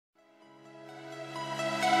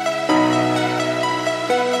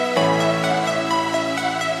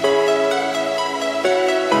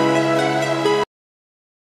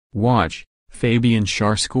Watch, Fabian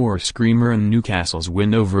Schar score screamer in Newcastle's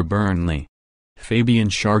win over Burnley. Fabian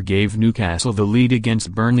Schar gave Newcastle the lead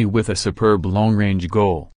against Burnley with a superb long-range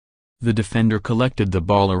goal. The defender collected the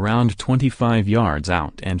ball around 25 yards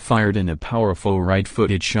out and fired in a powerful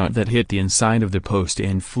right-footed shot that hit the inside of the post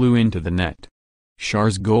and flew into the net.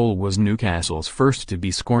 Schar's goal was Newcastle's first to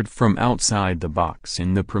be scored from outside the box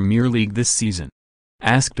in the Premier League this season.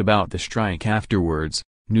 Asked about the strike afterwards,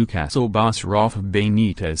 Newcastle boss Rafa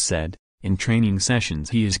Benitez said, "In training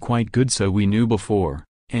sessions he is quite good, so we knew before,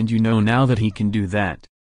 and you know now that he can do that.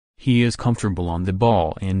 He is comfortable on the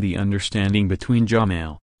ball, and the understanding between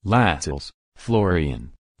Jamaal, Lascelles,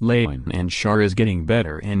 Florian, Lejeune and Schar is getting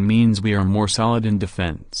better and means we are more solid in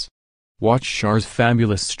defense." Watch Schar's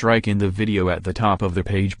fabulous strike in the video at the top of the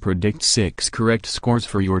page. Predict 6 correct scores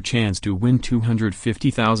for your chance to win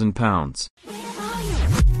 £250,000.